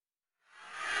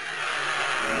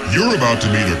You're about to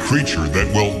meet a creature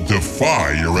that will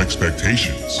defy your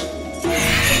expectations.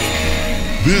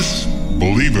 This,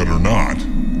 believe it or not,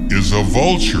 is a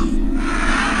vulture.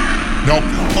 Now,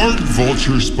 aren't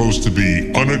vultures supposed to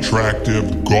be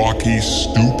unattractive, gawky,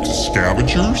 stooped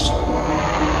scavengers?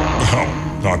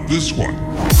 Well, not this one.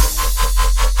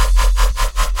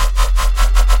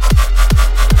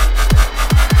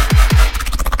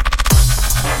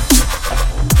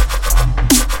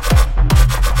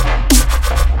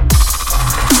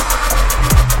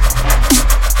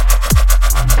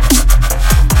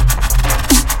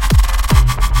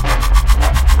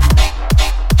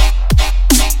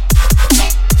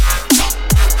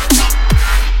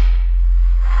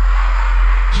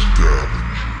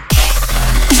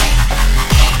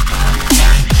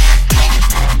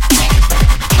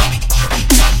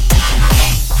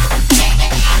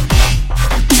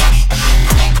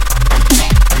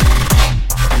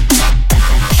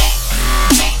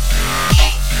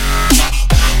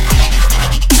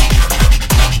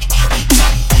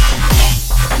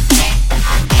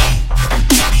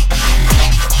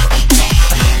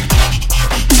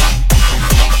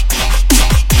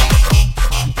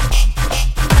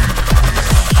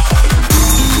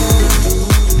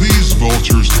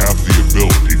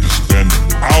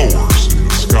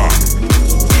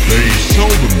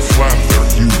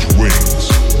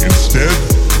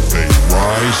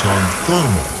 On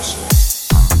thermals.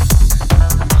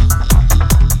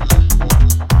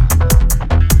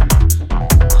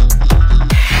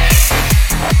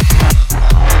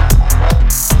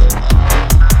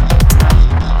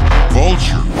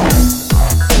 Vulture.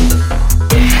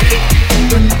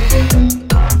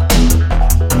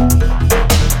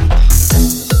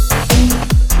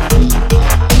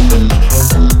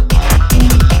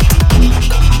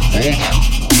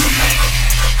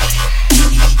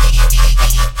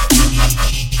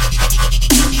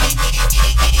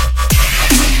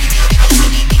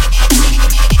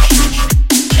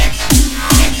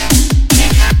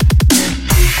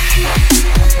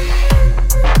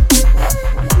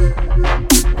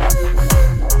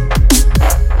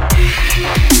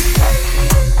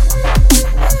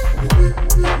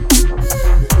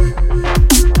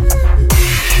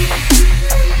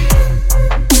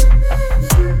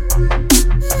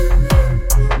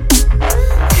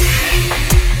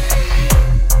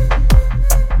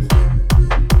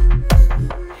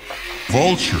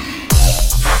 Vulture. Vulture.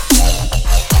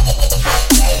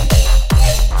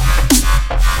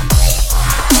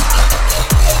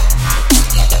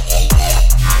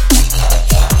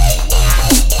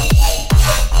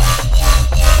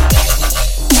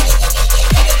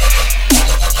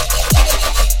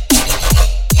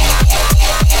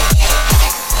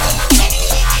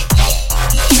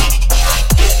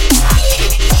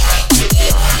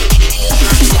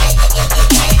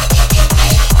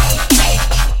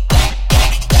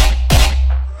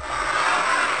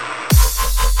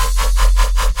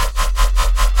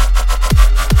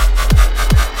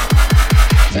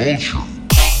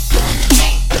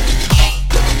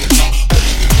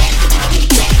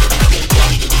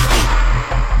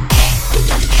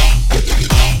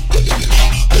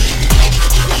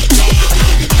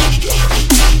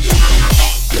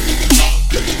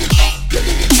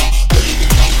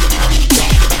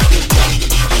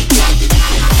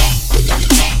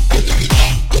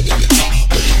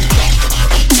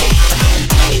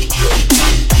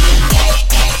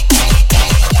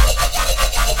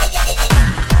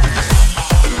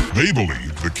 They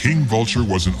believed the King Vulture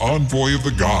was an envoy of the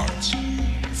gods,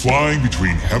 flying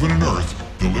between heaven and earth,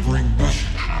 delivering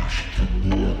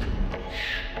messages.